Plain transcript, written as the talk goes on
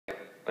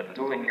and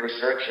doing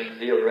research in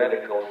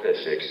theoretical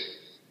physics.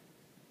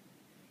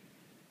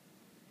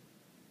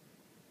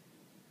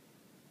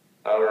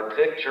 Our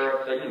picture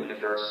of the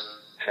universe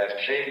has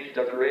changed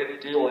a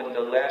great deal in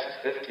the last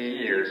 50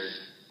 years,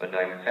 and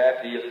I'm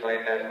happy if I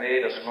have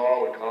made a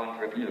small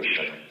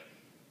contribution.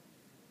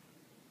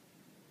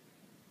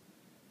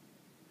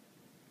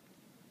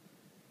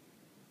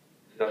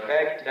 The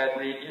fact that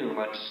we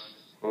humans,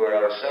 who are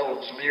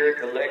ourselves mere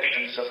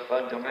collections of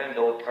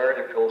fundamental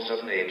particles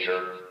of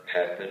nature,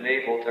 have been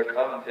able to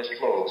come this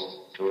close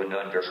to an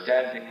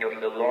understanding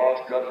of the laws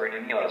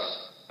governing us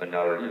and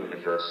our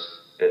universe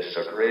is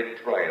a great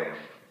triumph.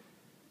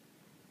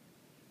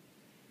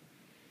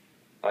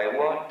 I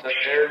want to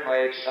share my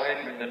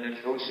excitement and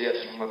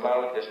enthusiasm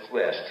about this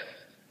quest.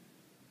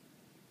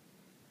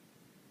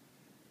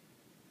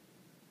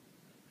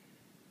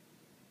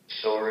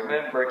 So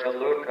remember to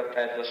look up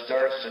at the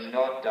stars and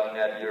not down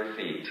at your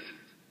feet.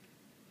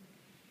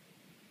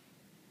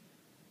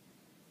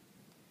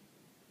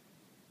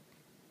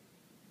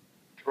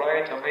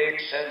 Try to make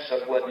sense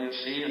of what you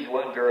see and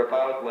wonder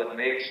about what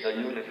makes the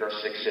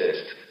universe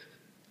exist.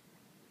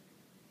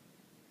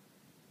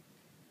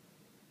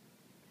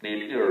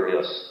 Be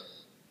curious.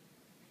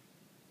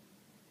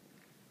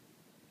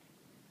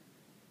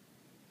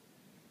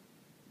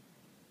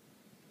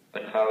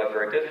 And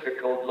however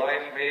difficult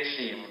life may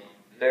seem,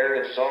 there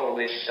is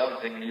always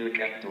something you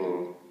can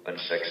do and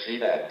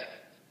succeed at.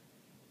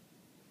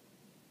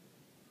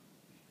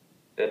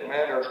 It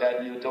matters that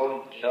you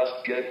don't just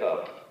give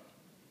up.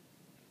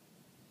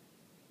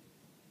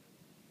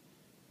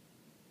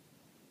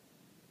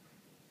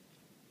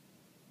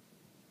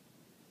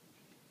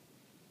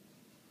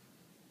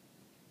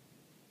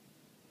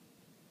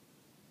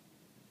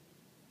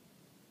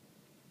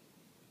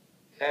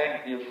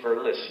 Thank you for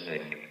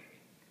listening.